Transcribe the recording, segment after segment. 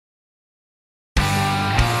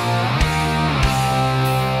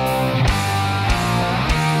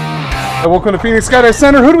Welcome to Phoenix Skydive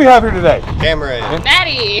Center. Who do we have here today? Cameron.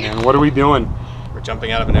 Maddie. And what are we doing? We're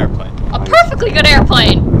jumping out of an airplane. A perfectly good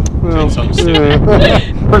airplane. Well,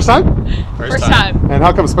 First time? First time. And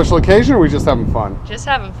how come special occasion, or are we just having fun? Just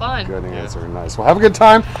having fun. Good answer. Nice. Well, have a good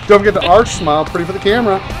time. Don't forget to arch, smile pretty for the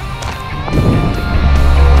camera.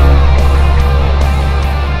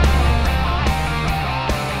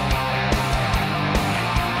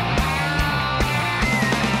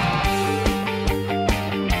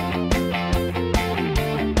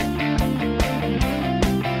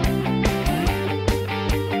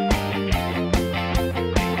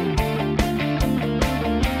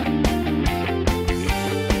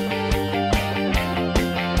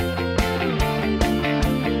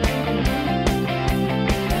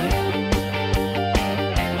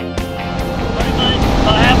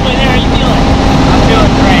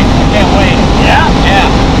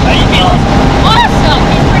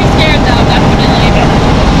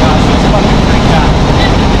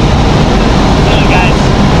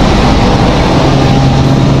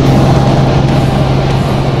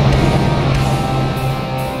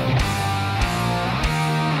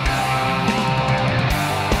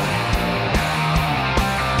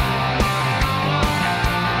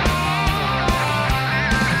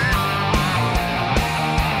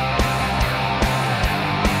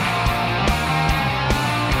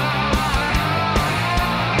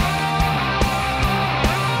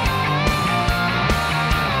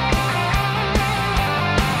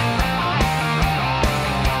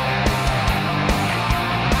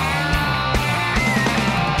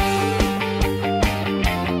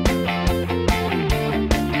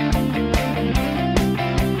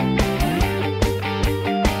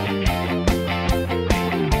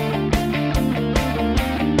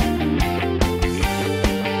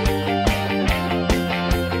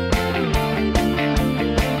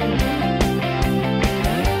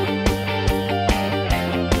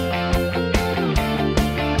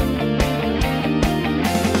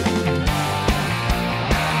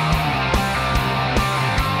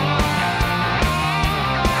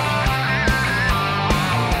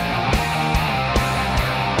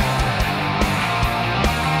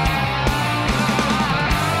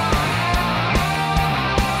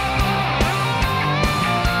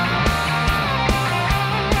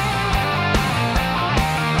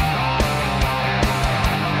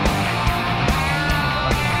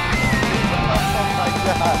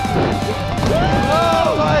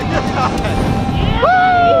 Oh my God! Yeah,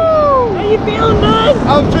 woo! How you feeling, bud?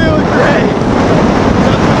 I'm feeling great.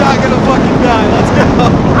 We're not gonna fucking die. Let's go.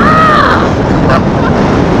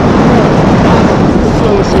 So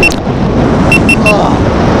sweet.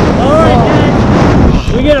 All right, guys.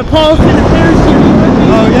 We got a pulse in the parachute. You with me?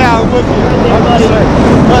 Oh yeah, I'm with you. Right there, buddy.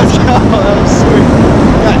 Let's go. That was sweet.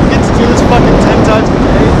 God, you get to do this fucking 10 times a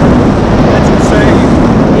day. That's insane.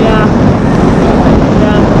 Yeah.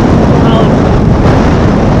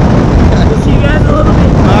 We'll see you guys in a little bit.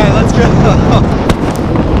 All right, let's go.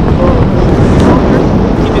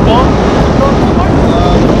 Keep it going.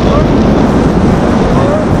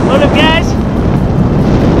 Load up, guys.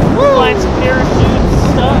 Flying some parachute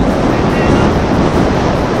stuff.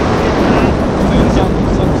 Doing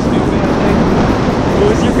something stupid, I think. What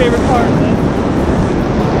was your favorite part, man?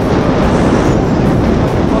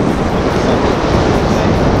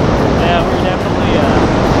 Yeah, we're definitely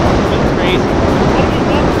been crazy.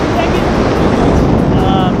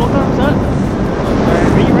 Both arms up.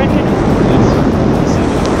 Are you ready? Here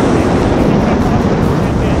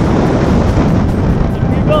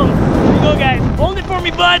we go. Here we go, guys. Hold it for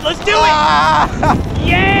me, bud. Let's do it.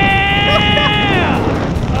 Yeah!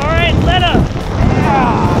 All right, let up.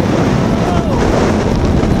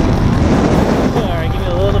 All right, give me a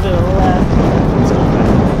little bit of left.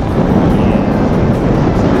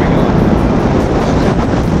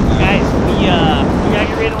 Guys, we gotta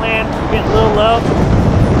get ready to land. We're getting a little low.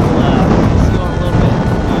 Let's go a little bit.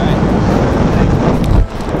 Alright.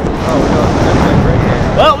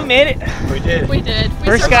 Well, we made it. We did. We did. We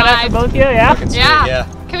First survived. skydive for both of you, yeah? Yeah.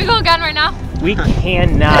 Can we go again right now? We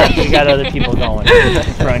cannot. We got other people going in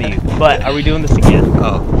front of you. But are we doing this again?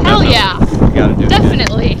 Oh. Hell yeah. We gotta do it.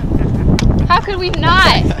 Definitely. How could we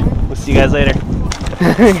not? We'll see you guys later.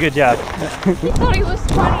 Good job. He thought he was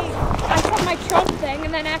funny. I had my Trump thing,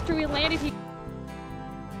 and then after we landed, he